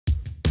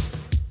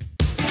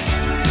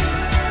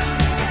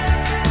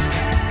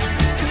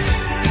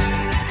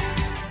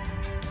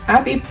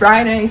Happy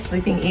Friday,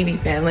 Sleeping Evie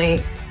family.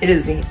 It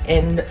is the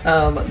end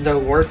of the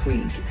work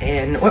week,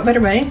 and what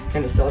better way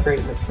than to celebrate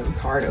with some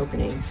card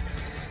openings.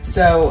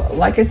 So,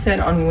 like I said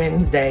on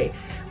Wednesday,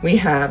 we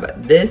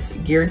have this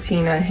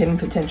Giratina Hidden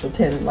Potential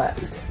tin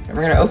left, and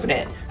we're gonna open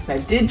it. And I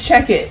did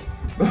check it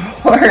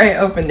before I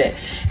opened it,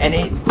 and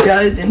it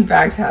does in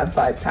fact have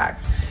 5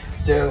 packs.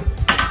 So,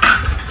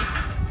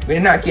 we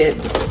did not get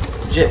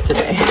gypped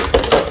today.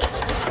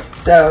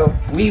 So,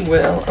 we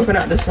will open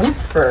up this one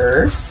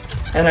first.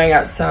 And I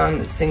got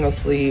some single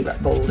sleeve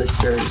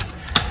blisters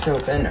to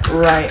open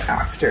right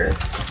after.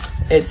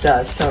 It's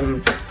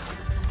some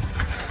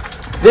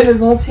Vivid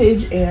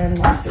Voltage and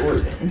Lost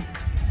Origin.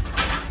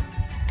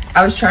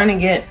 I was trying to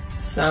get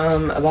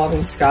some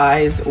Evolving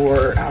Skies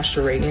or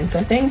Astral Radiance,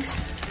 I think,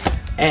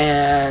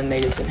 and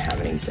they just didn't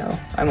have any, so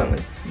I went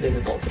with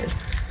Vivid Voltage,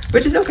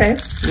 which is okay.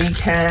 We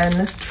can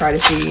try to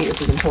see if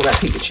we can pull that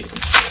Pikachu.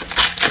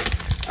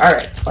 All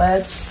right,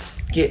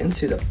 let's get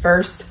into the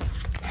first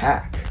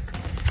pack.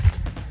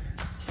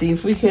 See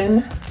if we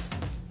can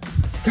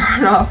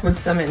start off with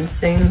some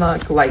insane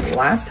luck like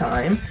last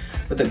time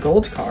with a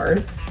gold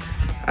card.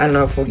 I don't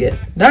know if we'll get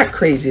that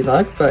crazy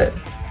luck, but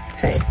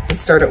hey, let's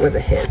start it with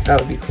a hit. That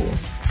would be cool.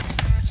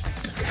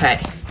 Okay.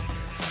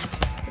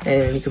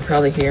 And you can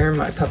probably hear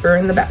my pupper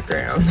in the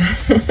background.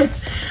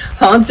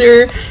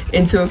 Haunter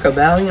into a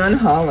Cobalion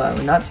Hollow.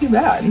 Not too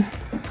bad.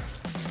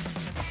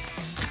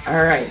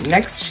 Alright,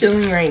 next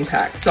Chilling Rain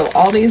pack. So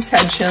all these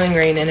had Chilling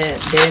Rain in it.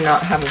 They did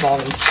not have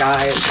Evolving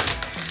Skies.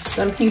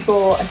 Some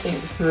people, I think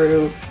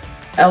through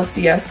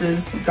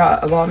LCS's,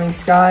 got Evolving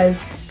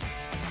Skies,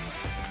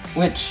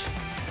 which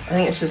I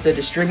think it's just a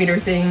distributor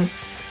thing.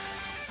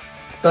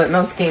 But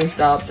most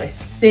GameStops, I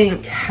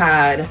think,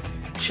 had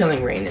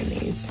Chilling Rain in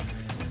these,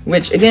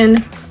 which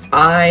again,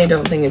 I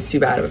don't think is too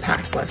bad of a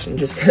pack selection,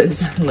 just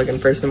because I'm looking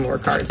for some more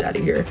cards out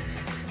of here.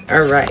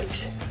 All right,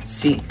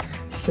 see,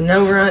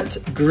 Snorunt,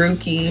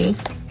 Grookey,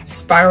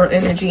 Spiral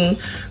Energy,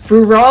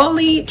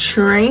 Brawly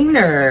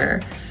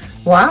Trainer.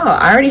 Wow,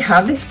 I already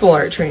have this full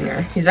art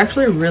trainer. He's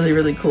actually really,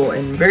 really cool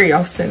and very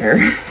off-center.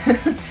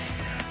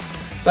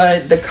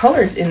 But the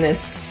colors in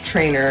this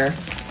trainer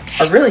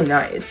are really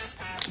nice.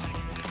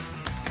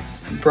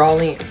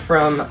 Brawly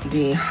from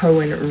the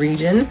Hoenn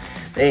region.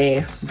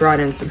 They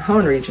brought in some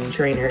Hoenn region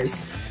trainers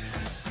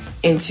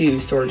into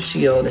Sword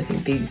Shield, I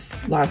think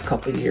these last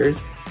couple of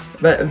years.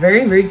 But a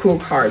very, very cool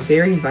card,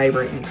 very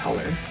vibrant in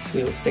color. So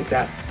we will stick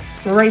that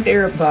right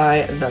there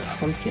by the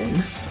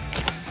pumpkin.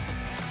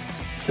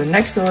 So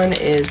next one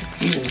is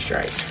Fusion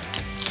Strike.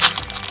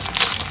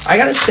 I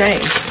gotta say,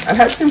 I've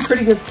had some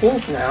pretty good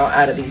pulls now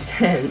out of these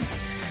 10s.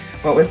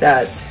 What with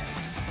that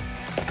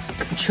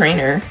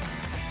trainer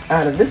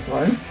out of this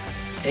one.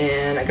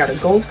 And I got a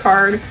gold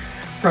card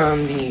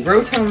from the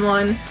Rotom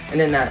one, and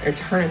then that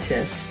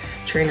Eternatus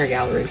trainer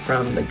gallery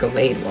from the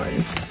Gallade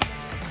one.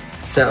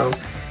 So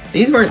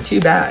these weren't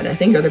too bad. I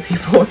think other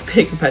people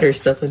pick better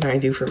stuff than I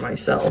do for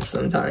myself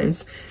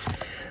sometimes.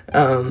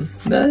 But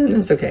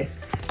that's okay.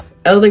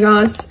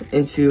 Eldegoss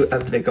into a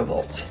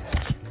Vikavolt.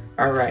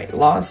 Alright,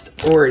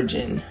 Lost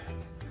Origin.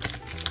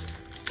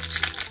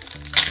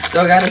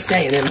 So I gotta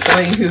say, the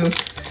employee who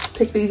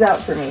picked these out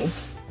for me,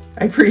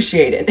 I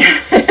appreciate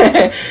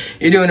it.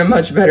 You're doing a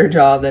much better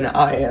job than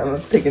I am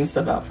of picking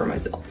stuff out for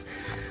myself.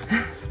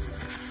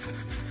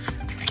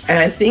 And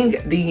I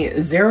think the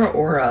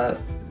Zeraora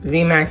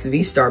VMAX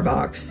VSTAR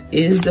box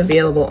is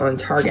available on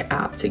Target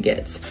app to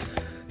get.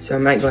 So I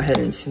might go ahead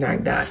and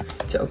snag that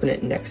to open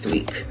it next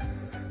week.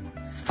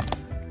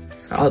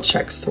 I'll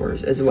check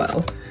stores as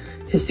well.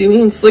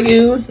 Hisuian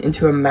Sliggoo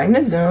into a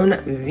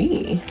Magnezone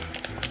V.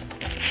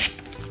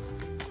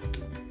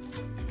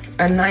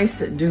 A nice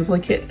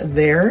duplicate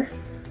there.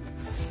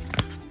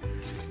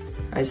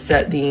 I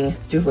set the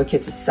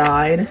duplicates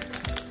aside,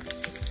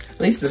 at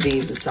least the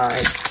V's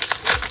aside,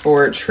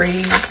 for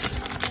trades.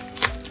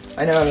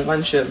 I know I have a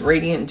bunch of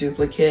Radiant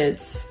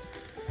duplicates,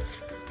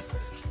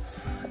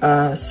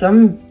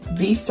 some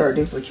V-Star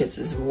duplicates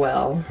as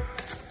well.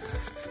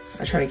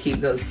 I try to keep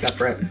those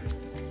separate.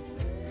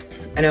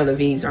 I know the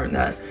V's aren't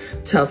that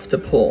tough to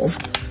pull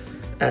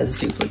as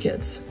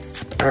duplicates.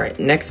 All right,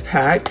 next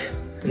pack.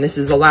 And this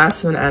is the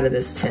last one out of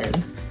this 10.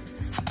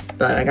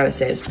 But I gotta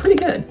say, it's pretty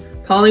good.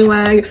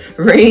 Poliwag,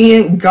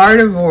 Radiant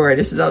Gardevoir.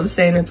 Just as I was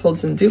saying, I pulled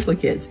some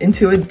duplicates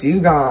into a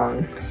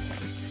Dugong.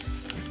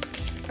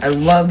 I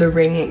love the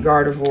Radiant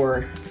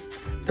Gardevoir.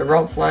 The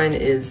Ralts line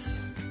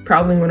is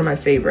probably one of my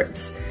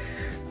favorites.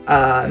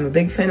 I'm a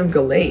big fan of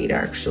Gallade,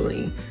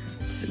 actually.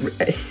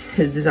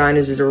 His design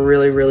is just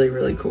really, really,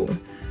 really cool.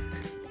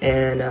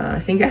 And I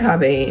think I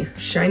have a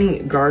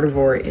shiny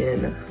Gardevoir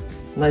in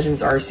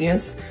Legends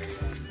Arceus.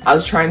 I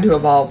was trying to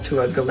evolve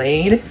to a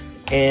Gallade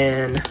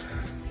and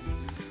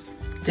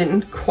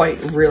didn't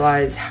quite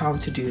realize how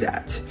to do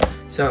that.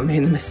 So I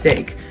made the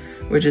mistake,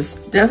 which is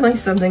definitely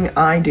something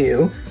I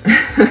do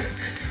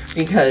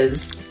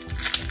because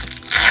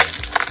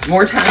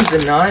more times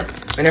than not,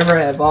 whenever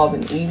I evolve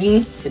an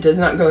Eevee, it does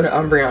not go to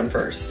Umbreon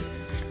first.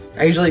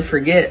 I usually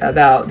forget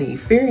about the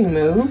Fairy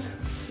move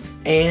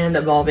and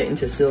evolve it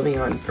into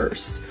Sylveon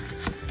first.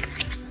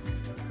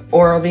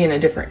 or I'll be in a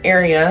different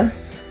area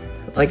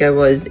like I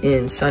was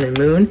in Sun and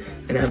Moon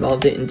and I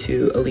evolved it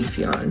into a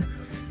Leafeon,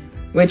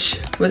 which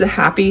was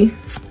kind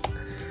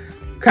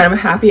of a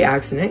happy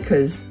accident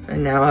because I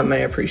now have my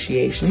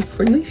appreciation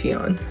for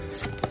Leafeon.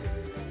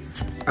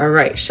 All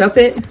right,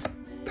 Shuppet,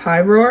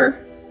 Pyroar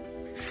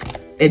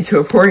into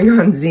a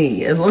Porygon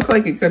Z. It looked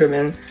like it could have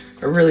been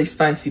a really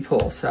spicy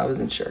pull, so I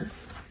wasn't sure.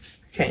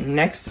 Okay,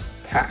 next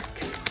pack.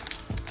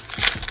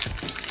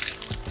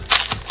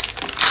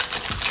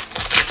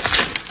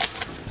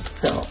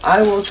 So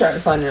I will try to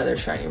find another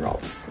shiny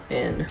Ralts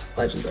in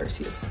Legends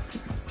Arceus.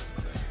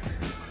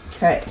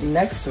 Okay,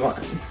 next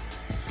one.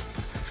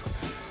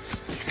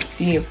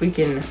 See if we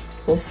can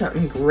pull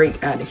something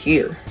great out of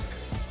here.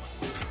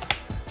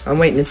 I'm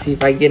waiting to see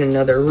if I get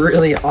another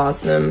really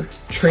awesome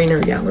trainer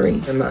gallery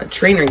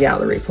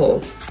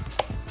pull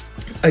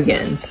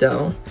again.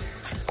 So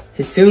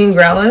Hisuian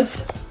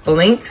Growlithe,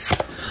 Phalanx,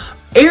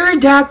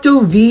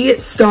 Aerodactyl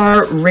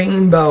VSTAR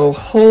Rainbow.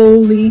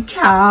 Holy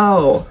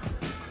cow!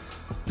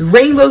 The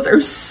rainbows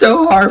are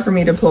so hard for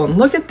me to pull, and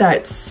look at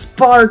that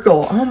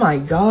sparkle. Oh my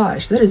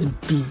gosh, that is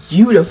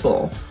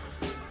beautiful.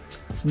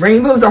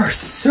 Rainbows are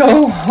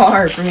so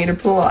hard for me to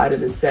pull out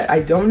of this set.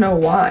 I don't know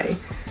why.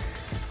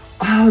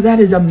 Oh, that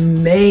is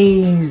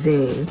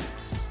amazing.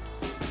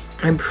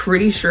 I'm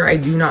pretty sure I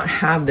do not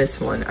have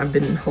this one. I've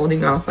been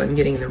holding off on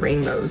getting the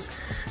rainbows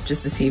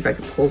just to see if I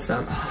could pull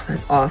some. Oh,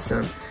 that's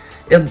awesome.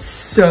 It's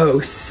so,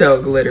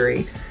 so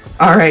glittery.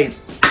 All right,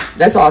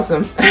 that's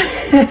awesome.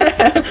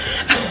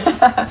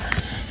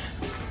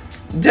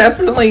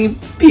 Definitely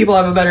people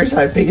have a better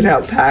time picking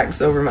out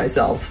packs over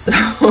myself. So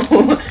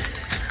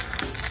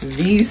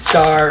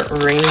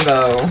VSTAR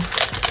Rainbow.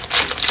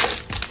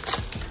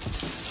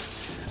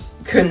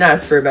 Couldn't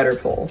ask for a better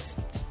pull.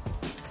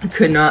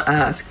 Could not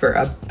ask for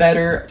a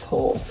better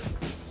pull.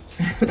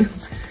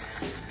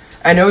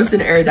 I know it's an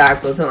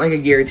Aerodactyl, it's not like a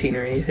Giratina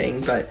or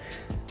anything, but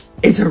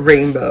it's a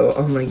rainbow.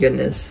 Oh my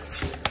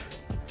goodness.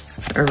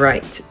 All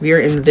right, we are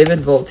in Vivid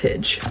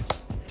Voltage.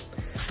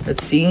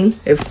 Let's see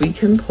if we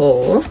can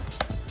pull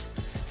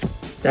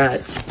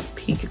that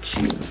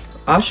Pikachu.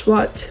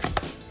 Oshawott,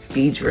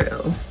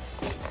 Beedrill.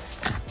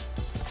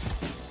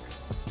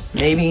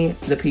 Maybe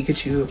the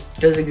Pikachu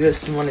does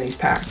exist in one of these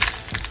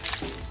packs.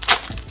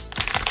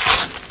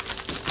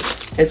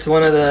 It's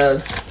one of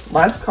the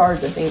last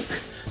cards I think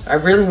I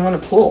really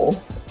want to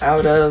pull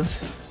out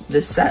of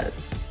this set.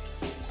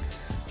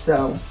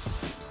 So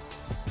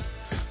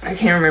I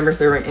can't remember if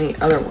there were any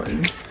other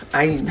ones.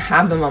 I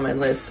have them on my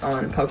list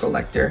on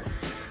Pokelector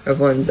of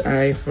ones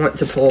I want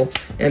to pull.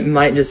 It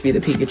might just be the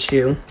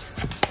Pikachu.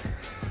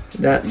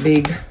 That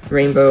big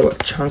rainbow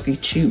chunky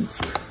chew.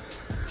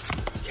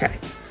 Okay.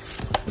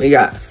 We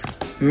got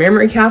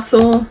Memory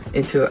Capsule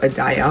into a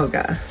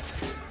Dialga.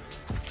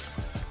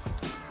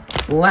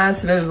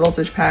 Last Vivid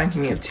Voltage pack,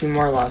 and we have 2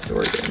 more Lost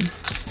Origin.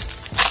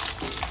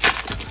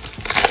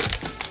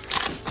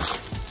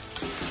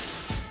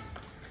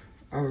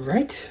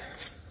 Alright.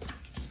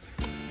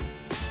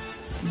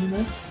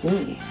 Let's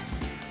see.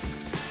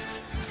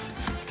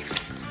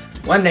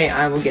 One day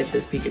I will get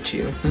this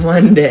Pikachu.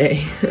 One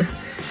day.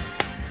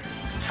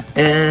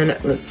 And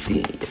let's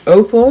see.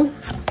 Opal,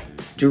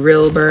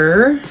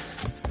 Drillbur,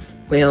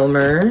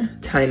 Wailmer,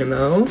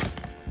 Tynamo.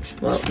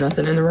 Well,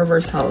 nothing in the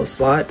reverse hollow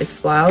slot.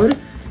 Exploud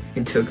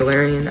into a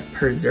Galarian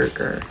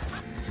Berserker.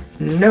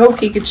 No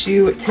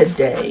Pikachu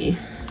today.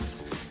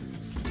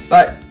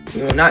 But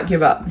we will not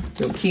give up.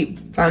 We'll keep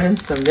finding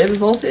some Vivid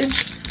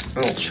Voltage.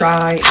 And we'll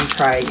try and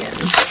try again.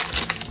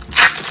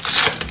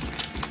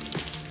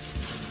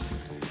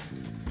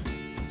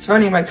 It's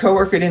funny, my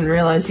coworker didn't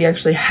realize he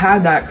actually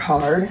had that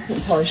card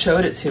until I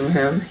showed it to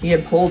him. He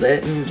had pulled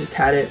it and just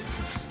had it,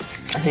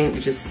 I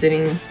think, just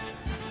sitting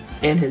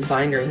in his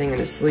binder, I think in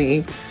his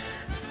sleeve.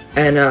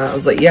 And I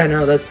was like, yeah,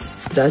 no, that's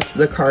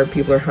the card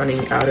people are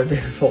hunting out of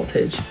Vivid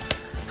Voltage.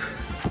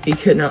 He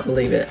could not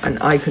believe it,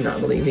 and I could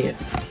not believe it.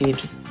 He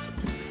just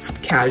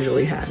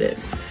casually had it.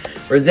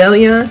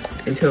 Roselia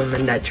into a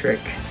Manectric.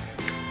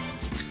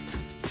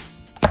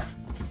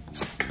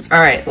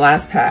 Alright,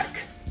 last pack.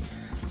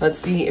 Let's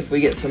see if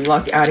we get some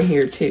luck out of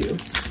here too.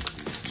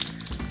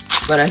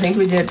 But I think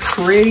we did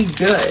pretty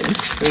good.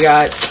 We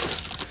got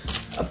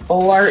a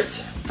Full Art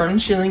from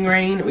Chilling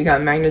Reign. We got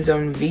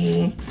Magnezone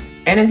V.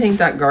 And I think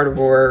that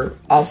Gardevoir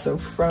also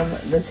from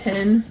the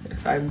 10,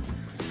 if I'm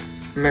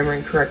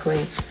remembering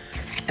correctly.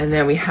 And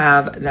then we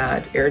have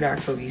that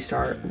Aerodactyl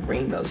VSTAR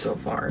Rainbow so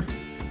far.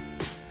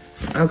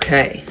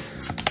 Okay.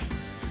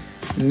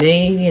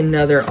 Maybe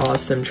another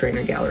awesome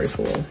trainer gallery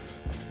pull.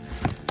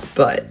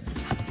 But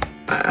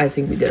I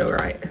think we did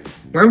alright.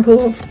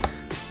 Wurmple?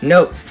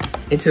 Nope.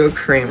 Into a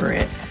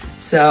Cramorant.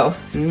 So,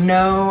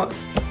 no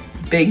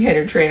big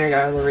hitter trainer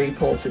gallery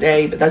pull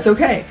today, but that's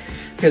okay.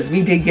 Because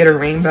we did get a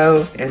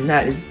rainbow, and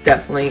that is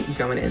definitely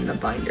going in the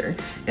binder.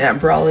 And that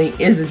Brawly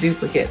is a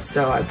duplicate,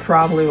 so I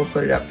probably will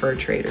put it up for a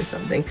trade or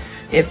something.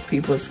 If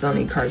people still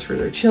need cards for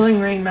their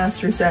Chilling Reign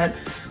Master set,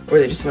 or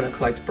they just want to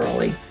collect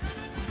Brawly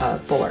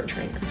Full Art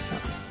trainer.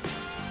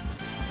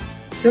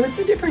 So it's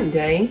a different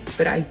day,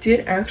 but I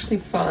did actually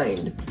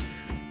find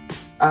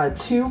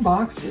 2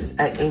 boxes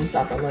at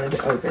GameStop I wanted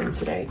to open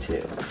today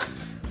too.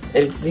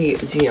 It's the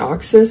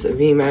Deoxys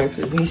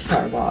VMAX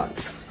VSTAR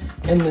box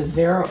and the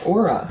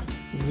Zeraora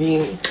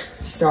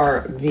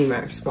VSTAR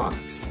VMAX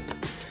box.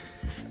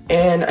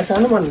 And I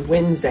found them on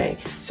Wednesday,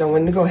 so I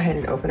wanted to go ahead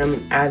and open them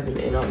and add them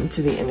in on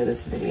to the end of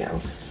this video.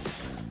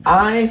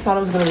 I thought I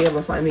was going to be able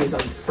to find these on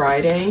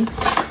Friday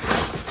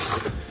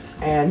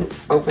and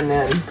open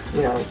them,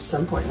 you know,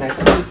 some point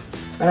next week.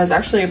 But I was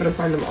actually able to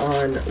find them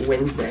on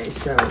Wednesday,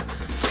 so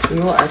we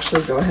will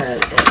actually go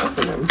ahead and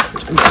open them,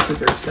 which I'm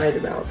super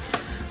excited about.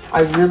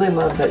 I really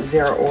love that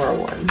Zeraora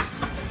one.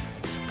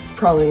 It's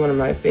probably one of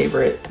my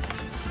favorite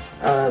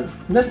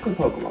mythical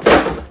Pokemon.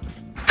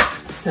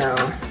 So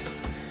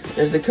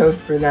there's the code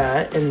for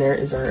that, and there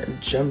is our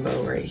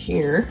jumbo right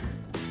here.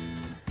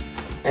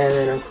 And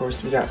then of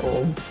course we got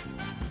old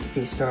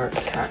VSTAR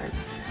tag.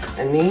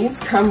 And these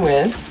come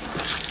with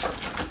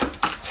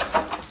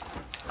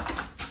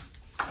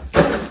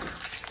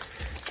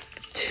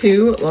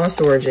two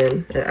Lost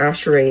Origin, an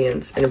Astral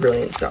Radiance, and a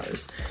Brilliant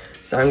Stars.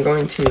 So I'm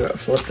going to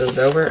flip those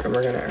over, and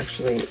we're going to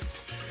actually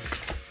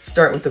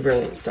start with the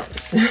Brilliant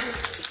Stars.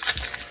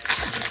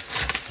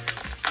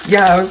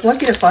 Yeah, I was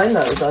lucky to find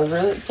those. I was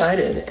really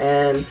excited,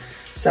 and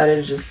decided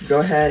to just go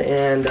ahead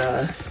and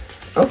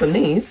open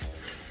these.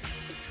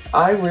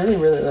 I really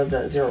love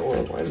that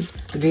Zeraora one.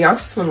 The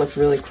Deoxys one looks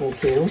really cool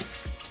too.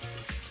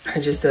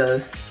 I'm just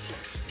a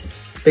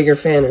bigger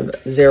fan of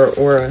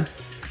Zeraora,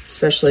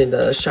 especially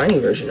the shiny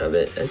version of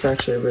it. It's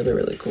actually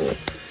really cool.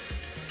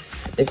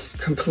 It's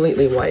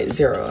completely white.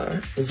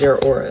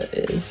 Zeraora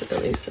is,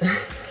 at least.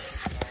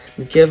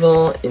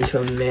 Gible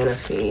into a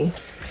Manaphy.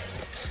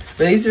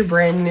 But these are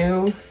brand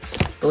new.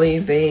 I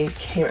believe they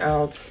came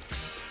out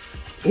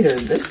either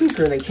this week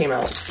or they came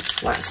out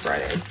last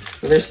Friday.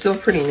 But they're still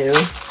pretty new.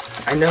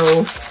 I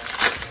know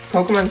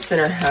Pokemon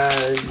Center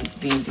has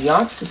the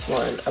Deoxys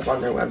one up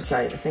on their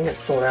website. I think it's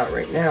sold out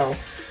right now.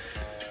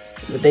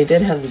 But they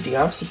did have the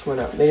Deoxys one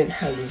up. They didn't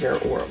have the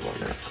Zeraora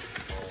one up.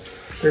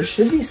 There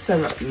should be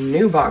some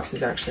new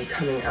boxes actually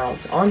coming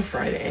out on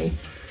Friday,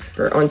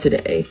 or on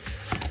today.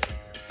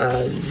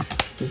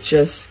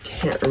 Just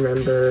can't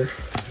remember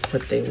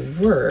what they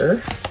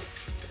were.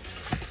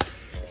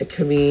 It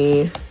could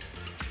be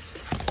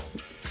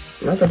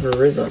not the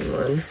Verizon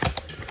one.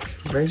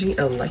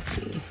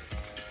 Regieleki.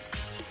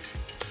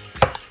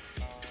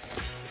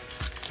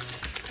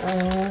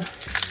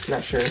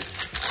 Not sure.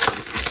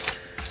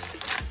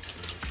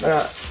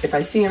 But if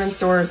I see them in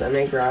stores, I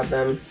may grab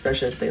them,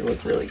 especially if they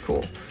look really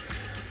cool.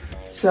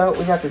 So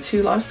we got the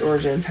 2 Lost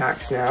Origin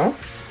packs now.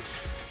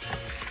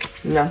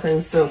 Nothing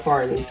so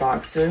far in these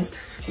boxes.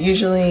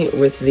 Usually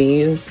with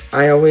these,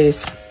 I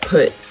always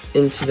put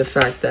into the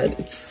fact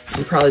that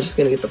you're probably just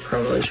gonna get the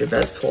promos, your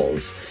best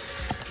pulls.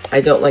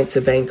 I don't like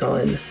to bank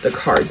on the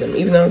cards, and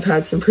even though I've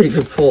had some pretty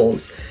good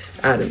pulls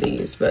out of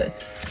these, but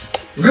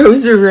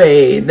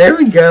Roserade, there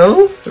we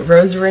go.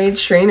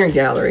 Roserade Trainer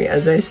Gallery.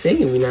 As I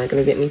say, we're not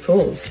going to get any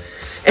pulls.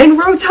 And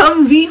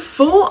Rotom V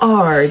Full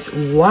Art.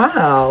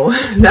 Wow,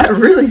 that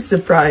really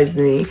surprised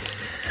me.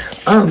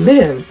 Oh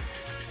man.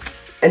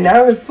 And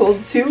now we've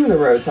pulled 2 of the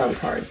Rotom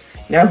cards.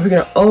 Now if we're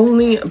going to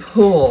only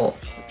pull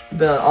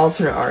the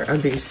alternate art,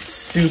 I'd be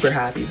super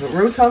happy. But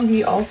Rotom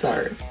V Alt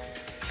Art.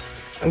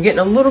 I'm getting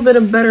a little bit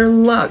of better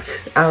luck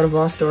out of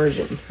Lost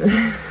Origin.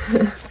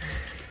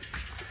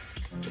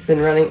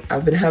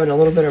 I've been having a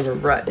little bit of a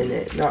rut in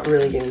it, not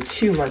really getting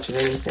too much of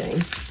anything.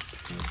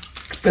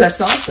 But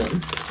that's awesome.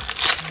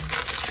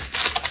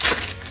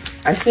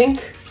 I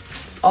think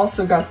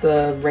also got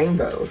the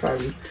rainbow, if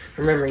I'm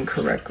remembering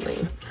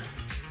correctly.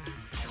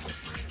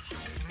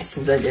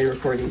 Since I did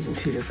record these in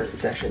 2 different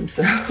sessions,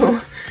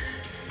 so.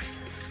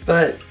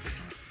 But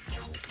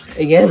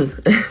again,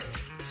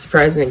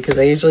 surprising because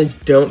I usually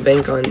don't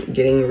bank on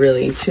getting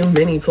really too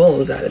many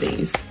pulls out of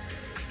these.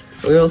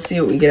 We will see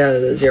what we get out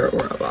of the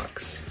Zeraora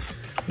box.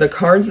 The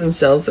cards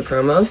themselves, the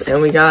promos, and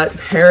we got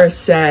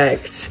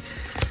Parasect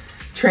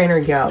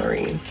Trainer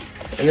Gallery.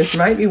 And this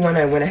might be one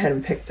I went ahead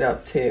and picked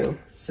up too,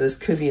 so this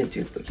could be a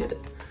duplicate.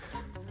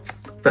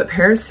 But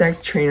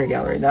Parasect Trainer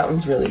Gallery, that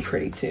one's really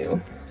pretty too.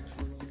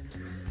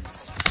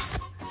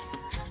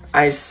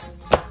 I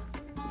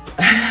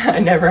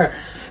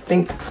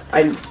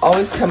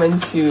always come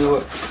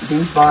into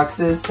these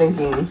boxes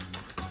thinking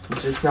I'm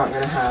just not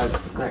gonna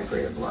have that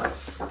great of luck.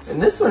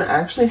 And this one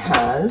actually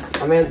has,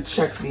 I'm gonna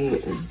check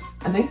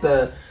I think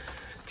the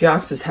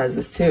Deoxys has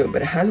this too,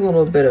 but it has a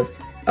little bit of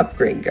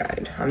upgrade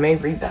guide. I may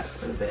read that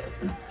in a bit.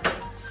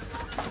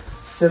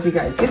 So if you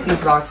guys get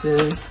these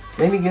boxes,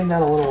 maybe give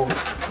that a little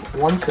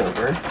once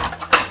over.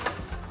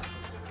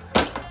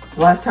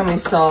 So last time we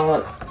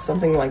saw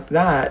something like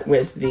that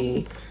with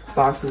the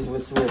boxes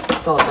with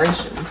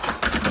celebrations.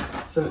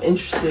 So I'm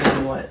interested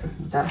in what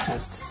that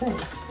has to say.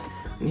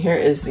 And here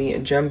is the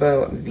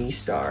Jumbo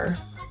VSTAR.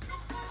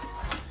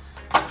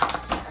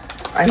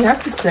 I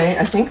have to say,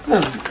 I think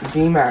the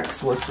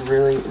VMAX looks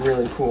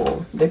really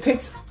cool. They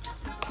picked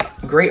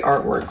great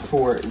artwork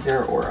for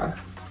Zeraora.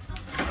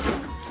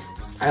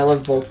 I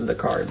love both of the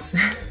cards.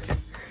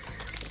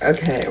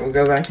 Okay, we'll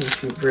go back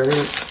into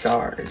Brilliant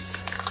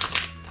Stars.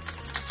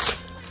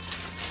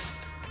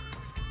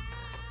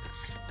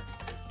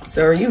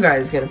 So are you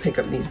guys gonna pick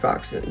up these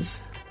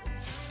boxes?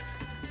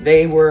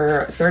 They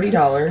were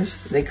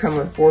 $30. They come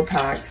with 4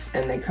 packs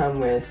and they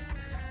come with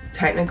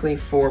technically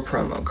 4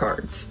 promo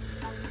cards.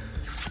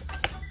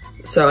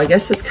 So I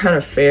guess it's kind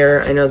of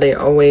fair. I know they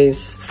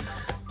always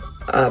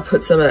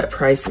put some of that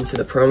price into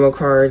the promo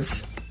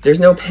cards. There's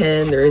no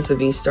pen, there is a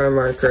VSTAR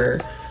marker,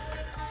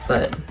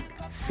 but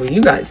will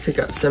you guys pick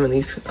up some of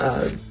these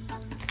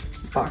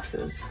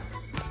boxes?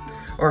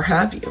 Or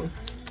have you?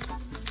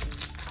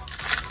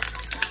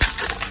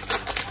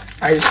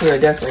 I just knew I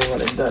definitely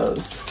wanted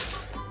those.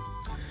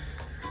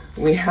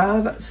 We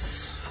have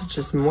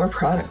just more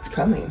product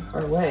coming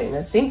our way, and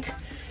I think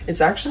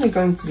it's actually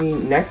going to be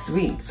next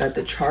week that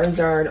the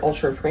Charizard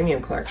Ultra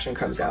Premium Collection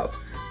comes out.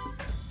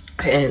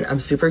 And I'm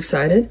super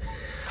excited.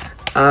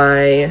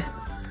 I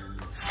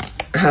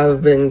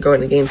have been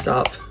going to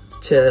GameStop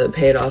to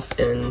pay it off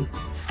in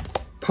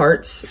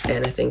parts,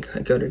 and I think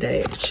I go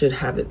today. I should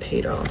have it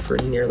paid off, or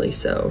nearly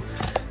so.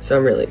 So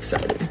I'm really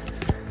excited.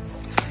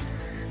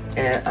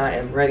 And I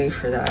am ready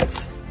for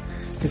that.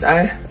 Because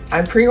I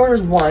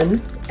pre-ordered one,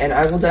 and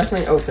I will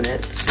definitely open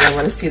it. I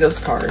want to see those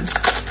cards.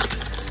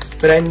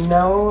 But I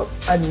know,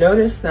 I've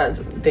noticed that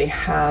they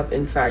have,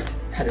 in fact,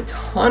 had a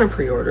ton of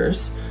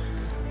pre-orders.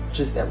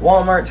 Just at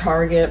Walmart,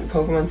 Target,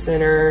 Pokemon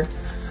Center,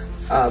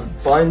 a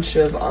bunch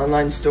of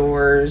online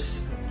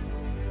stores.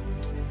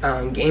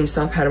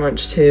 GameStop had a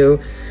bunch too.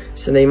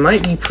 So they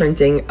might be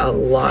printing a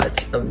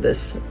lot of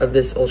this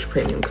Ultra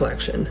Premium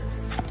Collection.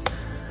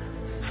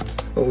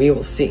 But we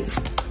will see.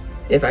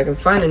 If I can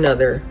find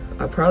another,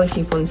 I'll probably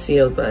keep one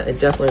sealed, but I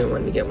definitely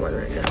wanted to get one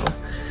right now.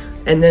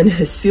 And then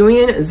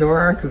Hisuian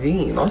Zoroark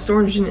V. Lost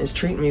Origin is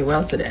treating me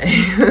well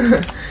today.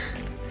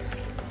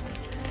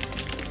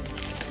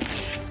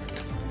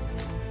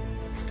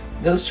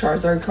 Those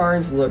Charizard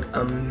cards look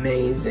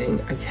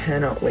amazing. I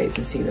cannot wait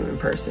to see them in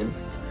person.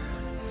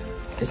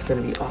 It's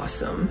gonna be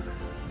awesome.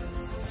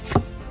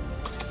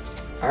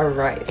 All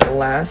right,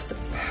 last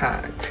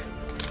pack.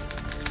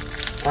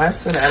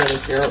 Last one out of the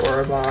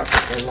Zeraora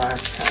box and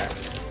last pack.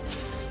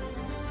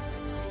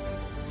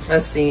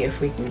 Let's see if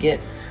we can get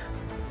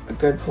a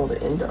good pull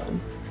to end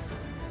on.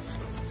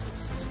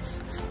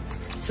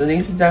 So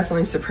these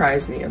definitely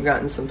surprised me. I've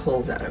gotten some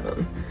pulls out of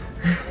them.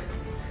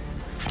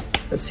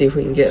 Let's see if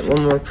we can get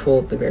one more pull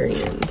at the very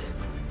end.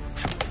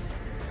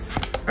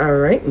 All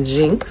right,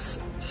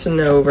 Jinx,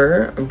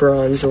 Snover,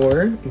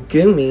 Bronzor,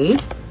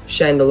 Goomy,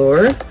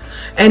 Chandelure,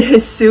 and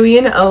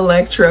Hisuian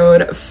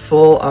Electrode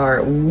Full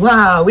Art.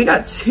 Wow, we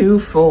got 2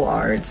 full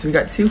arts. We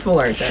got 2 full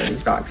arts out of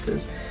these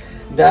boxes.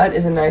 That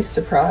is a nice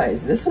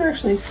surprise. This one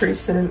actually is pretty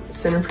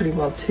centered pretty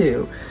well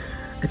too.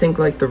 I think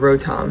like the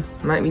Rotom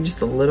might be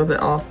just a little bit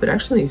off, but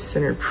actually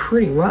centered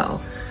pretty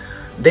well.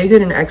 They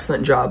did an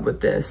excellent job with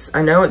this.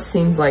 I know it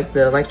seems like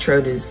the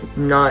Electrode is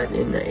not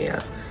in a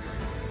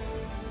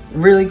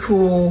really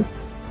cool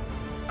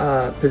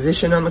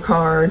position on the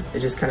card.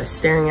 It's just kind of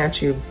staring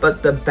at you,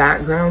 but the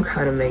background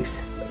kind of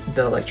makes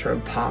the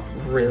Electrode pop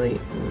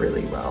really,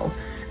 really well.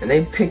 And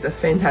they picked a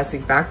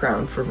fantastic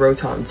background for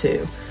Rotom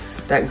too.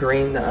 That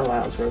green that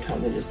allows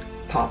Rotom to just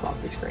pop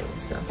off the screen.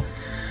 So,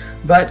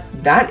 but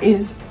that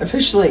is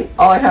officially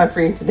all I have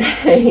for you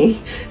today.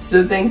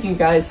 So thank you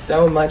guys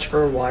so much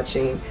for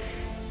watching.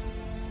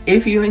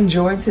 If you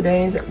enjoyed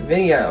today's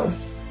video,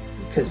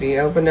 because we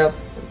opened up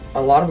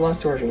a lot of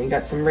Lost Origin, we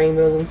got some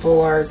rainbows and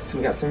full arts,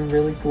 we got some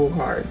really cool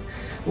cards.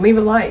 Leave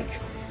a like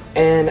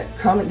and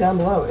comment down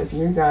below if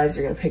you guys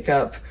are going to pick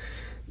up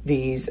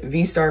these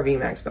VSTAR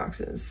VMAX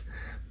boxes.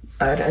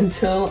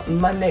 Until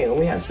Monday when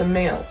we have some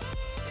mail,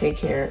 take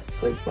care,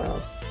 sleep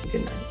well,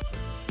 good night.